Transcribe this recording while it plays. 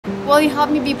Will you help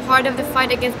me be part of the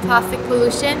fight against plastic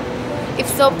pollution? If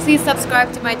so, please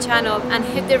subscribe to my channel and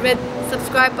hit the red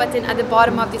subscribe button at the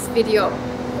bottom of this video.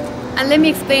 And let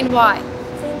me explain why.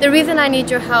 The reason I need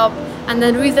your help and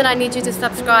the reason I need you to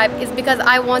subscribe is because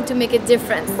I want to make a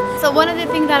difference. So one of the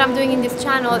things that I'm doing in this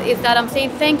channel is that I'm saying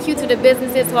thank you to the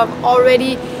businesses who have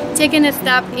already taken a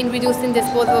step in reducing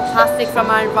disposable plastic from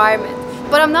our environment.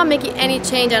 But I'm not making any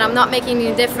change and I'm not making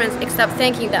any difference except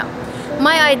thanking them.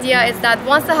 My idea is that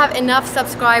once I have enough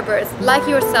subscribers like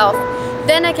yourself,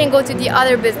 then I can go to the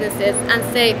other businesses and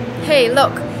say, hey,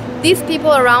 look, these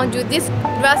people around you, these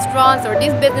restaurants or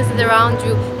these businesses around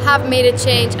you have made a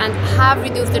change and have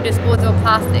reduced their disposable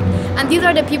plastic. And these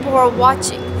are the people who are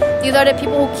watching. These are the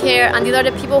people who care, and these are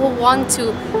the people who want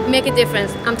to make a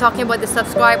difference. I'm talking about the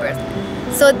subscribers.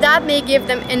 So that may give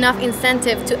them enough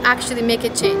incentive to actually make a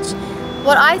change.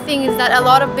 What I think is that a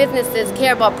lot of businesses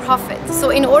care about profit.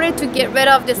 So in order to get rid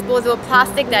of disposable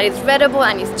plastic that is readable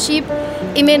and is cheap,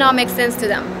 it may not make sense to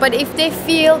them. But if they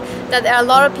feel that a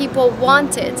lot of people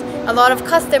want it, a lot of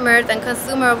customers and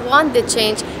consumers want the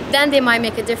change, then they might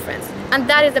make a difference. And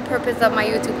that is the purpose of my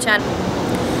YouTube channel.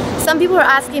 Some people are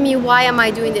asking me, why am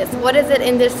I doing this? What is it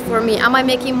in this for me? Am I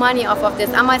making money off of this?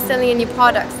 Am I selling any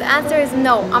products? The answer is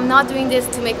no. I'm not doing this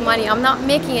to make money. I'm not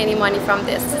making any money from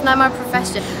this. This is not my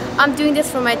profession. I'm doing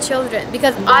this for my children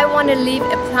because I want to leave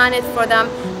a planet for them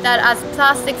that as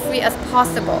plastic free as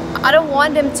possible. I don't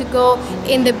want them to go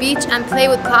in the beach and play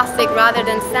with plastic rather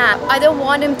than sand. I don't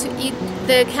want them to eat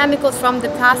the chemicals from the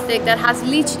plastic that has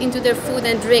leached into their food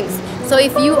and drinks. So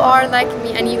if you are like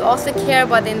me and you also care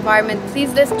about the environment,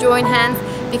 please let's join hands,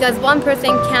 because one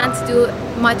person can't do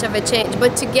much of a change,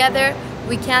 but together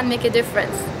we can make a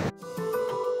difference.